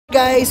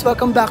Guys,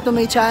 welcome back to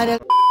my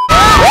channel.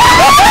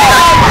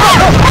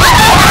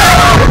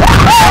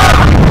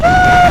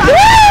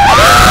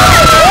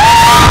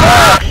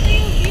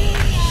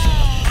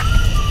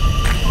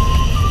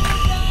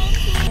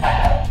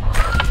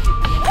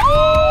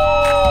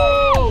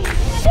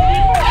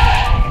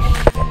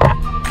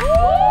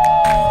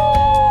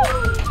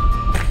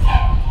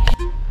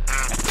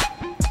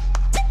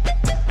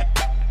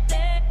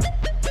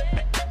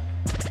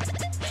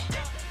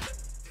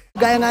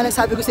 Gaya nga lang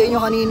sabi ko sa inyo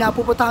kanina,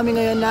 pupunta kami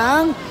ngayon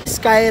ng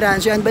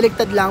Skyranch. Yan,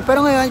 baliktad lang. Pero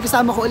ngayon,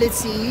 kasama ko ulit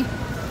si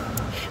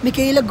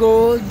Mikaila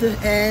Gold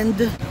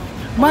and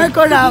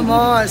Marko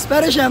Ramos.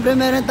 Pero syempre,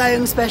 meron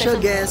tayong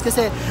special guest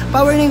kasi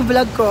power ng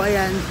vlog ko.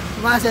 Ayan,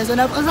 umasenso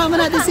na. Kasama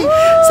natin si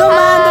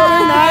Samantha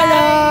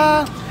Bernardo.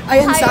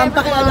 Ayan, Sam,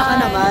 pakilala ka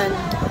naman.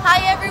 Hi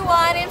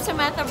everyone, I'm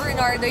Samantha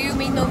Bernardo. You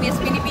may know me as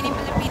Binibining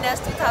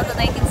Pilipinas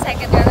 2019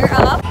 second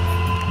runner-up.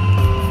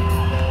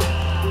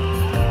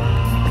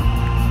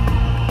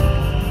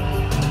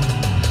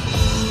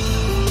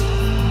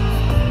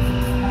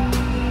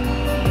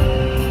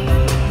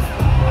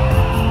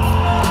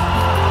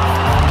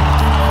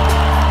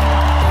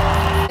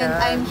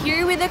 I'm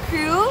here with the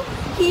crew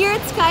here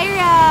at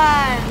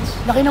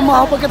Skyranch. Laki ng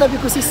mga pagkatabi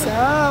ko si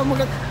Sam.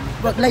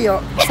 Wag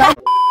layo.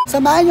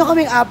 Samahan nyo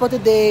kaming apo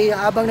today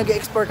habang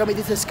nag-explore kami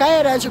dito sa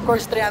Skyranch. Of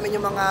course, try namin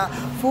yung mga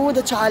food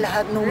at saka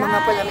lahat ng mga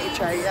pala may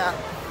try.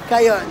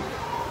 Kayon,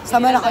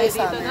 sama na kayo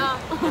sa amin.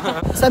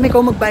 Sabi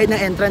ko magbayad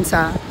ng entrance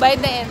ha?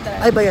 Bayad na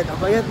entrance. Ay, bayad na.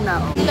 Bayad na.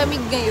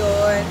 Lamig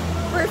ngayon.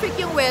 Perfect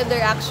yung weather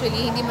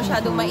actually. Hindi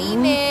masyadong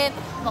mainit.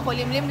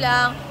 Makulimlim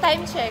lang.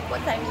 Time check. What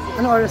time is it?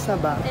 Anong oras na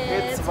ba?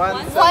 It's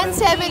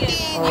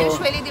 1:17.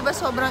 Usually, di ba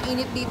sobrang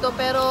init dito.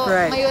 Pero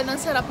ngayon, ang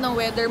sarap ng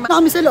weather.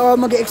 Kami sa loob,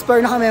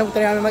 mag-explore na kami.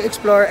 Try namin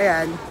mag-explore.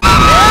 Ayan.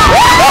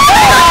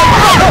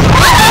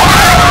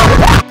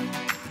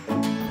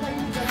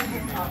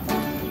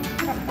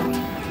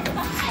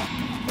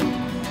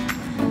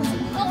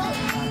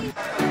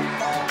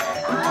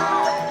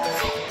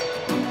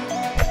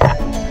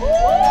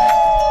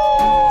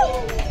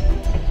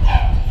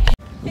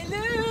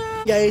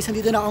 Guys,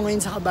 nandito na ako ngayon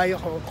sa kabayo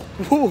ko.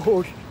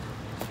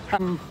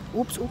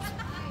 Oops.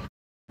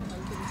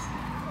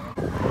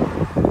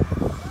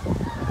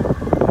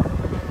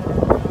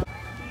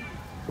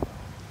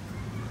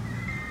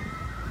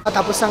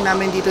 Tapos lang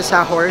namin dito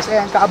sa horse.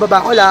 Ayan, kaababa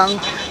ko lang.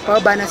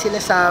 Pababa na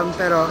sila Sam.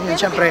 Pero yun,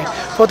 syempre,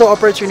 photo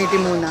opportunity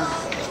muna.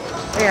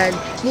 Ayan,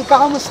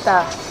 Nika,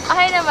 kamusta?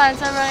 Okay naman,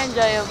 sobrang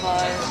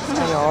enjoyable.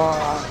 Ayun.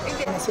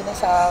 Ayan sila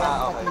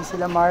Sam, pati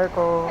sila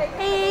Marko.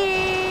 Hey!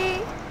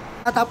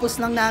 Tapos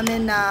lang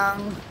namin ng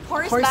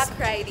Horseback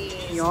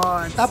riding.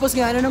 Yun. Tapos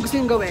nga, ano gusto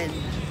yung gawin?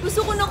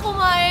 Gusto ko na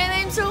kumain.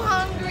 I'm so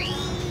hungry.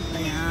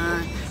 Ayan.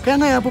 Kaya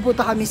ngayon,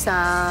 pupunta kami sa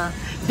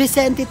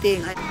Vicente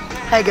Ting.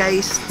 Hi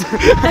guys!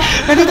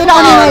 Nandito na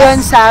kami ngayon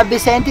sa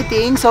Vicente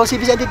Ting. So,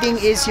 si Vicente Ting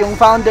is yung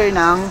founder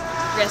ng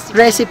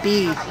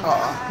recipe.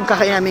 Oo. Yung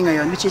kakain namin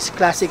ngayon, which is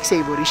classic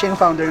savory. Siya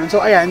yung founder nun. So,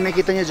 ayan,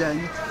 makita nyo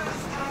dyan.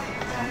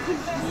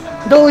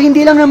 Though,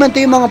 hindi lang naman ito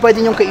yung mga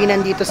pwede nyong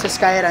kainan dito sa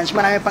Skyranch.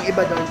 Marami pang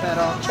iba doon.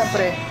 Pero,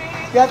 syempre,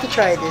 you have to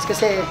try this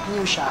kasi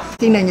new siya.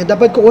 Tingnan nyo,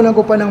 dapat kukunan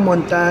ko pa ng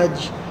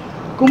montage.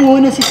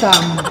 Kumuha na si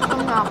Sam.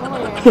 Gutom na ako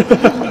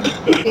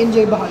eh.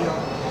 Enjoy ba kayo?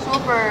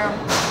 Super.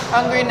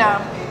 Hungry na.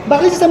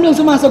 Bakit si Sam lang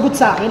sumasagot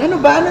sa akin? Ano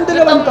ba? Anong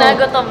dalawang to?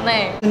 Gutom na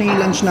eh. Ito na yung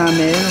lunch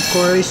namin. Of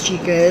course,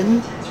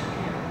 chicken,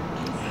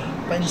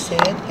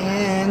 pancit,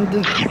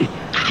 and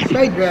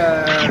fried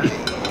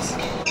rice.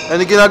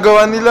 Ano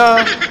ginagawa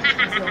nila?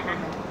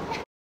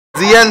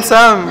 Ziyan,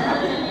 Sam!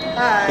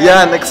 Hi!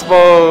 Yan,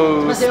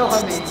 exposed! Masayo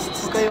kami.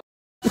 Okay.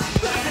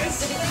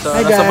 So,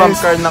 Hi, nasa guys. bump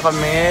car na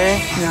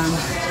kami. Yan.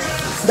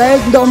 Dahil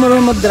hindi ako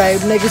marunong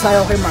mag-drive, nag-isa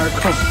ako kay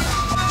Marko.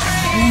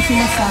 Yung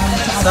sila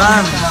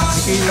Sam,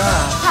 Mikaila.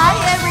 Hi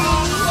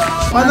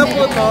everyone! Paano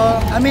po to?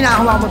 Amin na,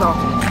 hawa mo to.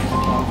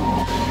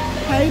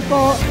 Hi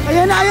po.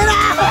 Ayan na, ayan na!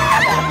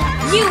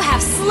 You have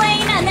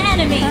slain an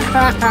enemy.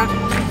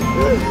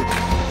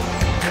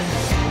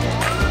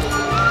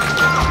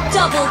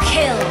 Double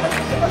kill.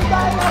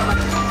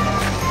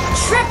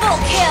 Triple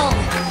kill.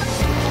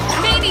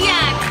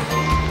 Maniac.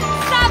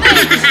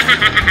 Savage.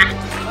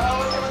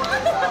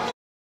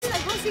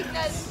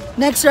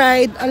 Next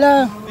ride,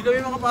 ala. Hindi kami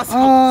makapasok.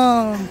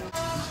 Oh.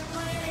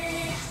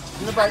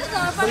 Ano ba?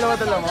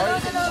 Dalawa-dalawa?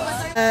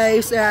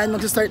 Guys, ayan,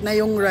 mag-start na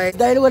yung ride.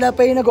 Dahil wala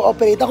pa yung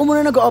nag-ooperate. Ako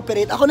muna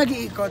nag-ooperate. Ako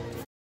nag-iikot.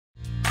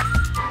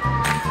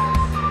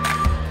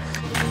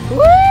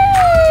 Woo!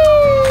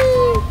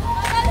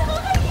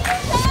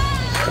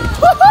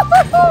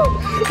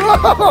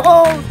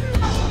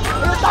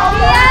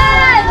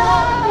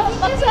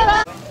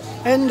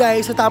 Ayun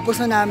guys, so tapos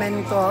na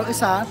namin ito.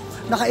 Isa,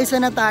 nakaisa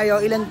na tayo.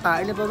 Ilan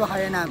pa? Ilan pa ba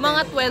kaya natin?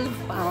 Mga 12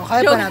 pa. Oh,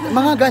 kaya pa natin.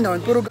 Mga ganon.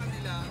 Puro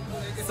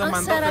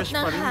Ang sarap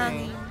ng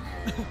hangin.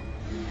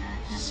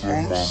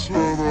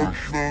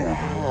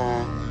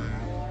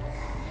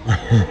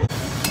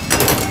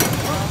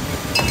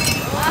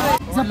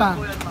 Isa pa.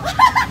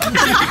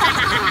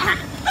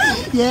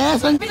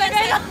 Yes!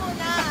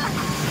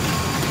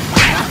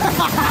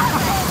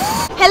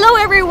 Hello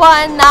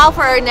everyone! Now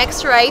for our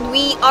next ride,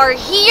 we are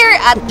here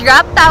at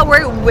Drop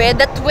Tower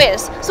with a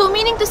twist. So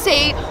meaning to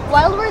say,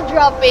 while we're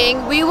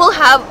dropping, we will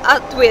have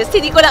a twist.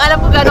 Hindi ko lang alam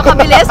kung gano'ng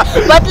kabilis,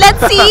 but let's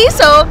see!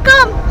 So,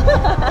 come!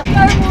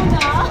 Car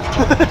muna!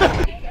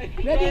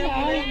 Ready na?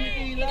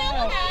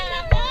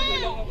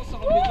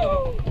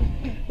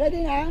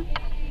 Ready na?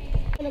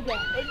 Talaga?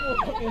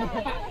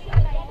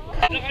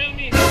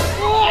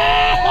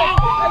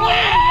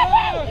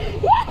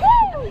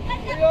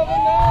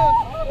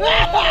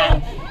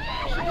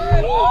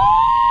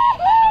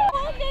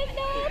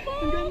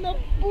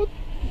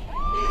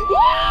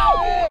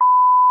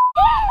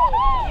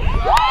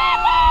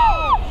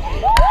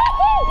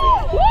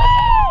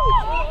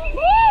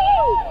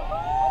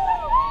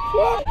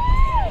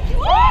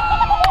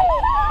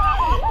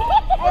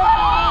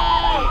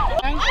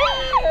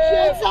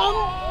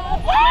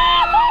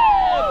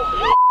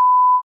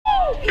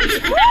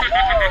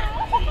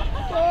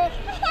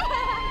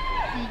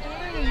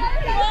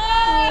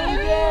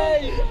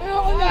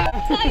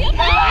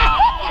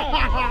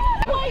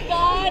 Oh my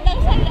God! Ang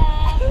saya!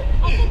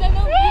 Ang ganda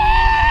ng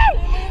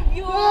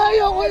view!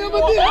 Ayoko na ba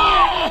din?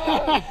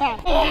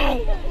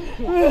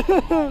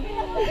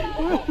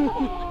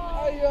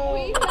 Ayaw!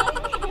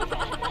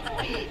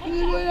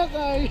 Hindi mo na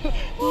kaya!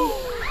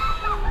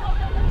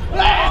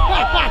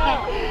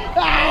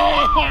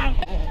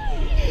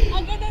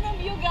 Ang ganda ng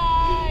view,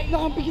 guys!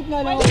 Nakampikit na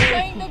lang I'm ako.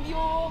 enjoying the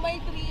view,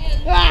 may thrill.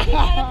 Hindi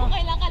harap ko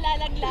kailang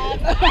kalalaglag.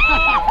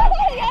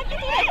 Ayan,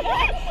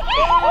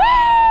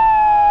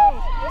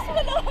 Mas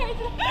malaward.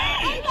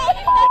 Ang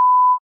galing na.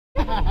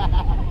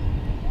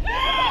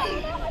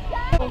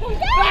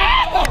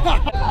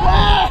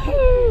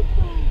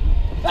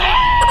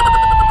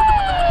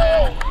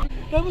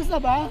 Tapos na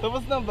ba?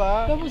 Tapos na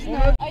ba? Tapos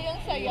na. Ay,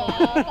 ang saya.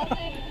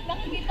 Kasi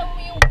nakikita mo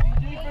yung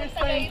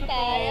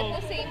Tagaytay at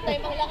the same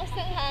time, ang lakas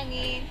ng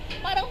hangin.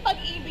 Parang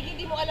pag-ibig,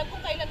 hindi mo alam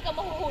kung kailan ka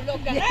mahuhulog.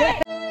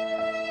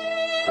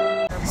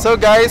 So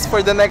guys,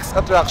 for the next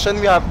attraction,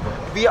 we have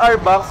VR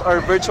box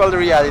or virtual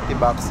reality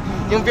box.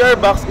 Yung VR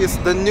box is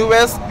the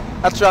newest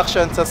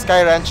attraction sa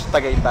Skyranch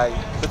Tagaytay.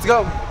 Let's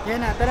go!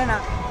 Yan na, tara na.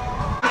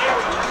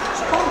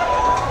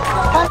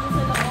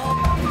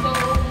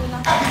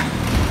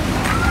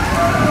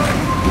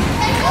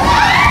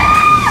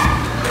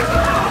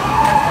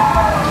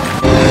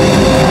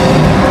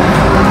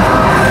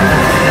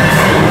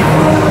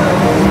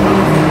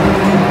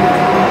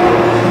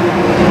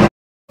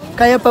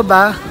 Kaya pa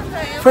ba?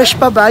 Fresh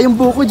pa ba? Yung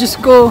buko, Diyos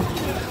ko.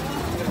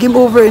 Game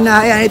over na.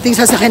 Ayan, ito yung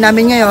sasakyan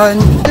namin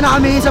ngayon. Ito na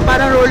kami sa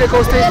parang roller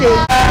coaster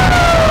thing.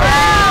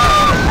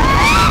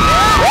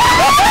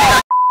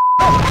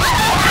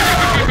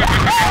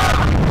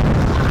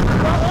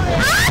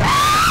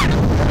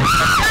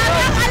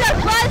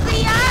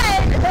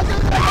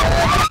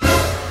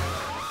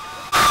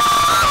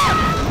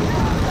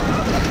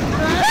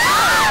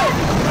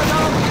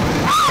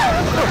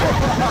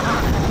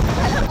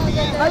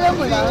 Alam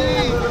mo lang.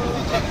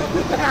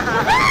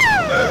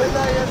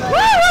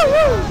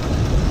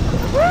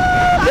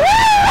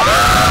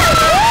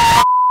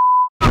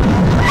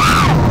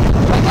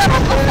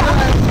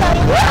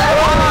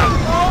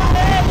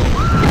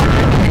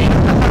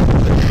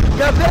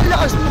 Gabi, ang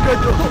lakas mo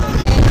gado.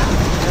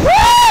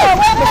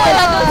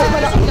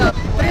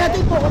 Try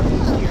natin po.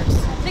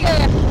 Sige,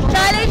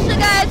 challenge na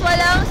guys.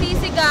 Walang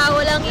sisigaw,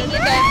 walang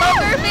ingiti.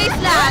 Poker face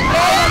lang.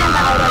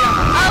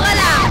 Okay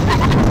lang.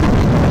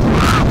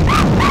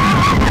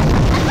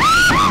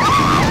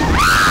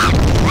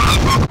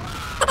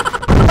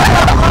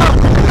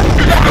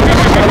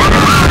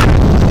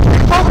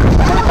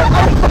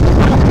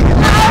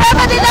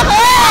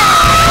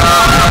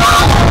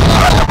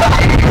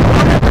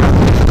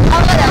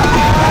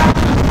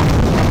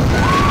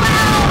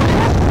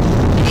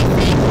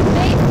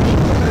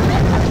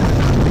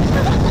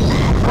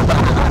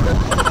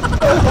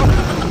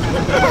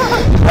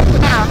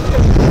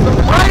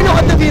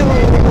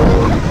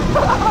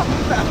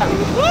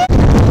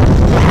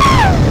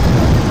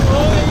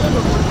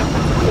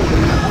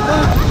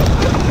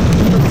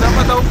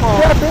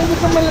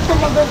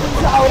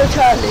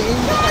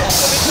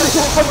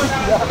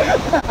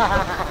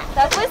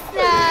 Tapos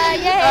na!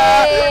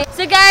 Yay!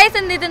 So guys,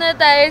 nandito na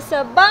tayo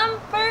sa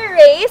bumper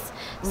race.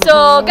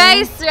 So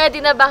guys, ready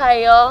na ba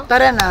kayo?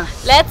 Tara na.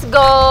 Let's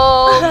go!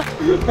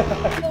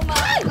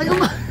 Ay, oh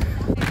my God.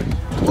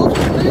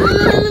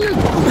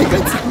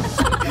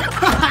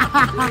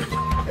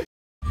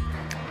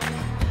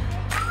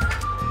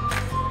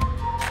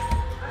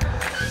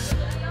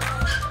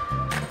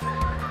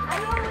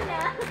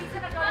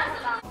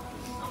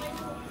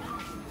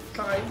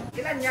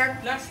 Ilan yan?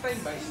 Last time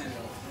ba?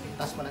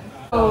 Taas pa na.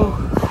 Oh.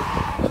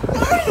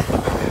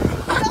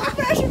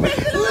 Naka-pressure break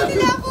na naman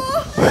nila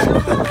ako!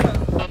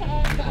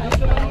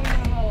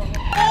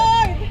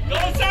 Go,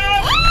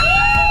 Sam!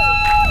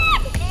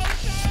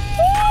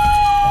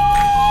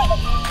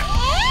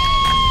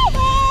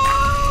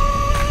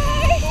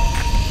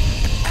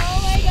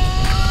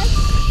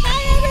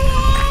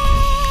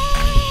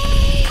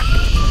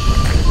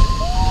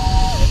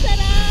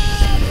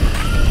 Sarap!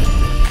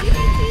 You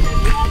can see the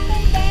view of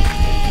my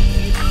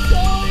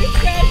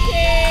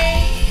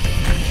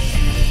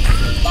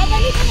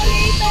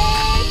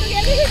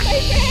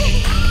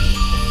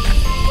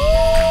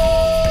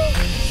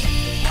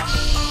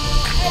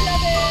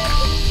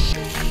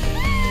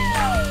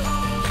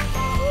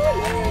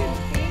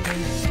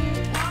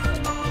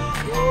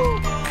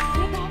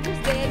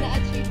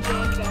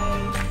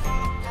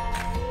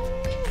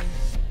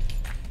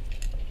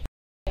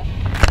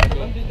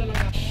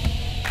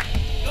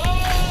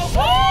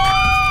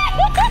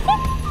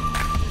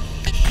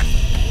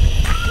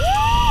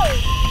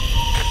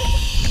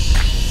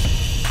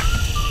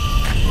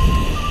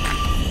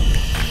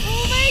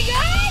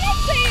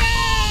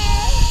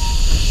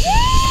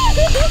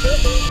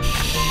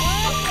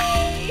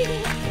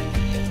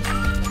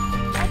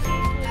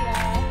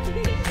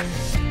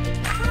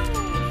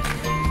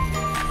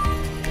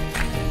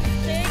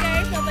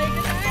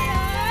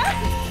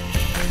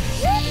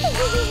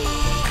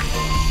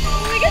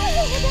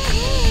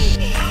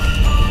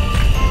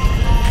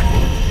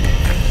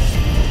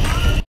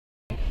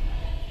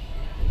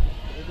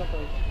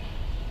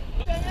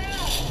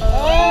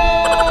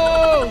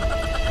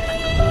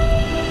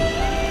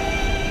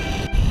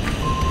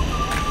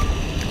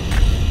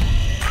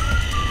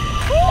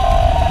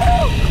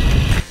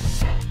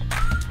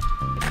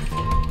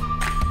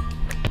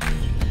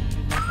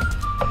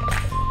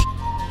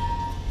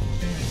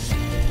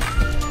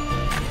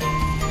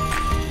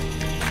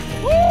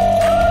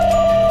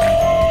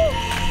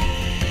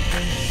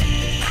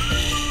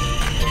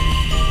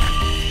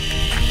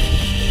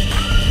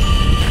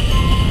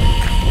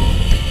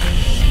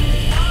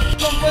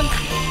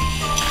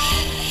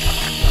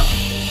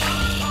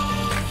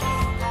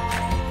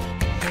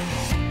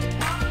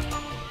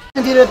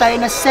Dito tayo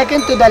na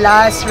second to the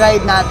last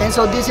ride natin.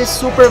 So this is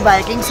Super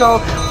Viking.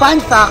 So fun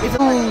fact,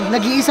 itong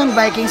nag-iisang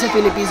Viking sa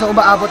Philippines, so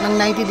umaabot ng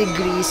 90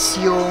 degrees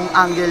yung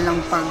angle ng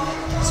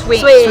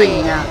swing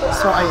niya.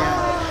 So ayan.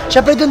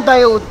 Siyempre doon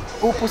tayo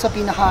upo sa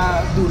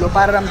pinaka-dulo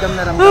para ramdam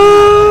na ramdam.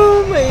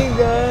 Oh my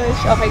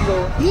gosh. Okay, go.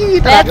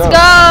 Let's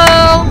go!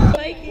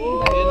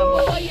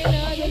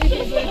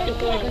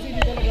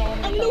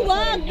 Ang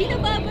luwag!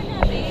 Binababa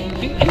natin!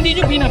 Hindi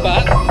nyo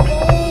binaba?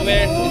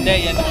 Swear, hindi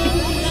yan.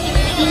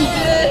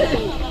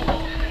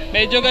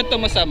 Medyo ganito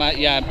masama.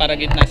 Yan, para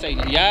gitna sa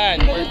inyo. Yan,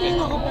 perfect.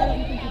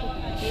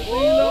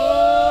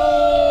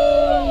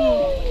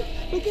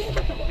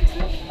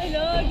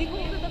 Hello, di ko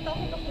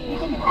natatakot ako.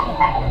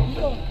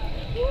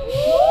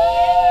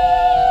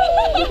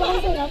 Di ba ang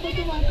sarap pag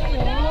tumatayo?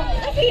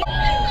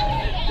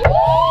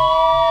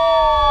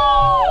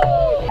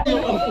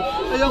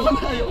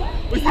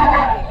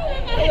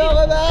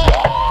 Ayoko na!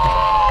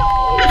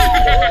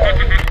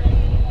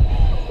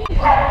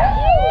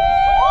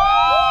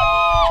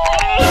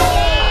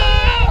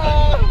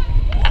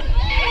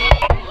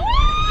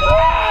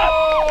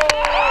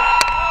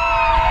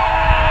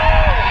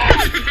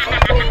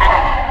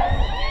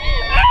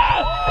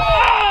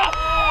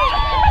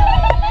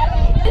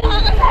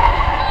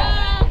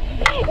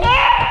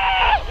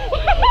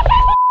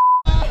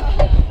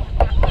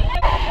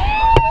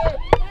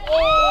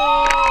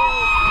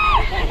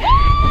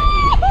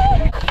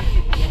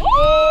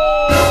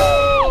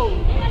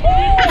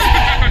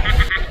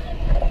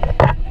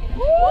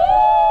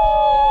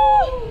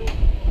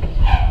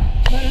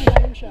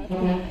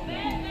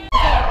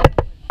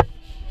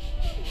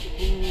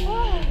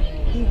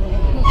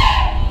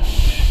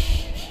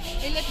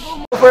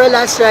 For a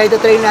last ride,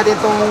 try natin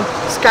tong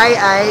Sky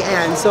Eye.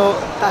 Ayan, so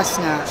taas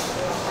nga.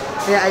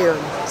 Kaya ayun,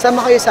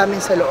 sama kayo sa amin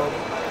sa loob.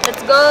 Let's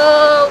go!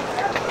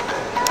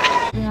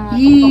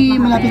 Yee!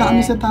 Malapit na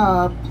kami sa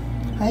top.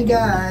 Hi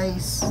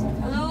guys!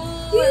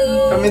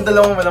 Kami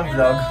dalawang walang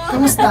vlog.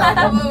 Kamusta?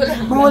 Mga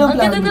walang vlog. Ang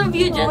ganda ng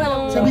view dyan.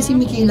 Sabi si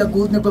Mikaila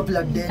Gold,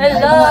 nagpa-vlog din. Hello!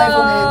 Ay, mga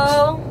iPhone X.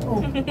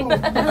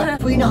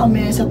 Puwi na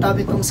kami sa top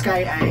itong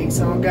Sky Eye.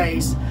 So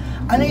guys,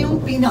 ano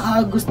yung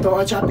pinaka-gusto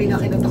at saka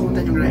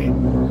pinaka-kinatakutan yung ride?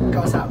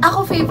 Kausap.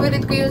 Ako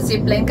favorite ko yung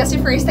zipline kasi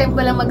first time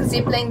ko lang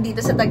mag-zipline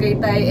dito sa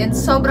Tagaytay and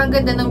sobrang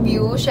ganda ng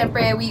view.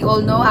 Syempre, we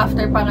all know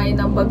after pa ngayon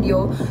ng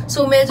bagyo.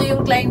 So medyo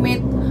yung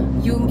climate,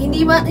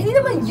 hindi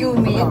naman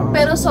humid,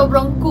 pero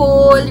sobrang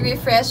cool,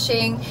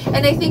 refreshing.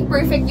 And I think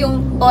perfect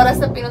yung oras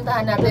na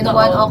pinuntahan natin, 1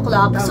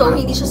 o'clock. So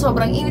hindi siya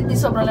sobrang init, hindi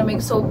sobrang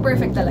lamig. So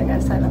perfect talaga.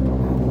 Sarap.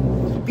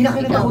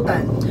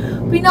 Pinaka-kinatakutan?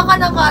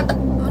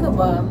 Ano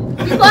ba?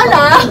 Hindi ko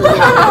alam.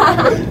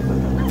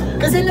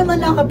 Kasi naman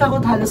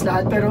nakatakot halos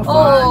lahat, pero fun.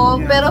 Oo,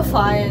 pero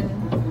fun.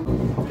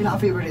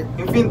 Pinaka-favorite?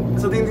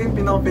 Sa tingin ko yung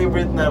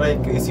pinaka-favorite na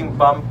ride ko is yung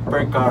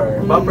bumper car.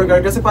 Bumper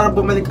car kasi parang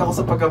bumalik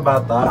ako sa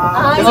pagkabata.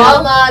 Kasi,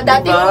 nga,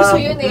 dati uso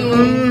yun eh.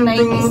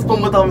 90s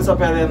pumunta kami sa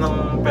perya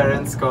ng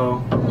parents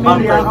ko.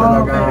 Bumper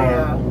talaga.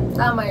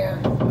 Tama yun.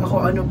 Ako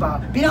ano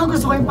pa?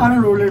 Pinaka-gusto ko yung parang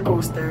roller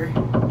coaster.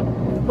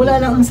 Wala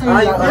lang ang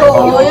saya.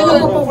 Oo, yun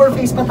ang poker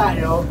face pa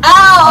tayo.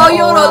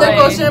 Yung roller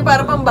coaster na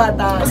para pang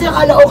bata. Kasi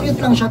akala cute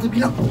lang siya,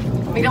 tapos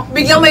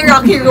Biglang may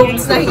rocky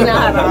roads na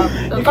hinaharap.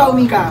 Ikaw,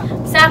 Mika.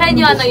 Sa akin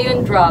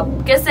yung drop.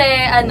 Kasi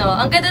ang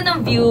ganda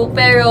ng view,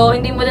 pero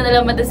hindi mo din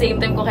alam at the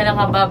same time kung kailan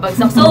ka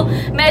babagsak. So,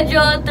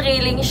 medyo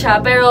thrilling siya,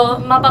 pero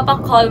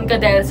mapapakcalm ka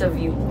dahil sa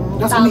view.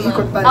 Tapos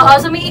umiikot pa. Oo,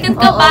 sumiikot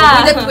ka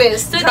pa. With a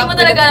twist. So, hindi mo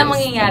talaga alam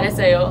mangyayari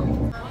sa'yo.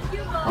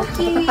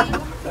 Okay.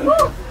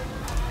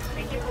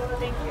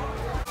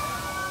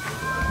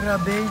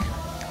 Grabe.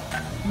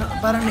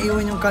 Parang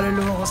naiwan yung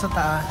kaluluwa ko sa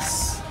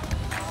taas.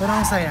 Pero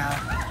ang saya.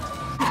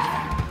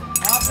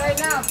 Okay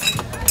na.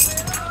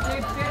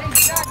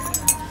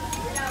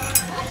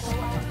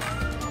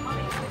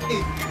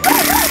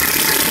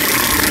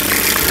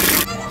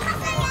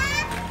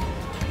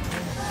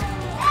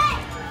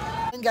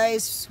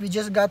 Guys, we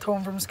just got home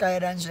from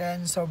Skyranch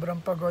and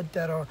sobrang pagod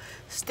pero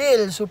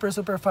still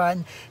super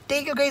fun.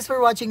 Thank you guys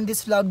for watching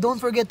this vlog. Don't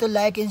forget to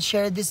like and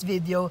share this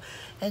video.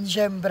 And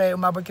syempre,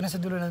 umabot ka na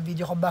sa dulo ng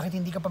video kung bakit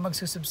hindi ka pa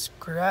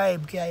magsusubscribe.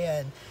 Kaya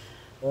yan.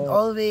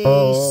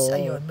 Always,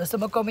 ayun. Basta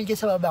mag-comment kayo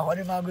sa baba kung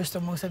ano mga gusto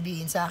mong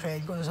sabihin sa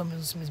akin, kung ano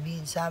mong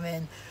sabihin sa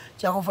amin.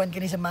 Tsaka kung fan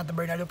ka ni Samantha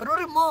Bernardo,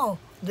 panoorin mo.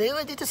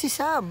 Dahil dito si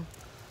Sam.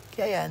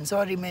 Kaya yan,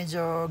 sorry,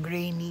 medyo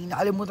grainy.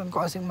 Nakalimutan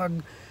ko kasing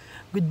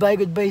goodbye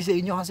sa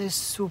inyo kasi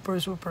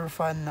super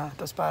fun na.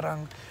 Tapos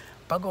parang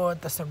pagod,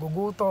 tapos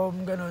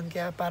nagugutom, ganun.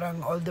 Kaya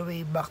parang all the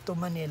way back to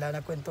Manila,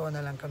 nagkwentuhan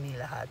na lang kami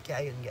lahat.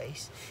 Kaya yun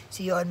guys.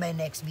 See you on my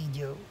next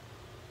video.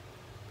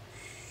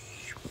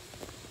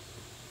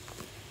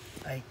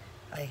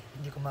 Ay,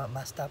 hindi ko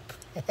ma-stop.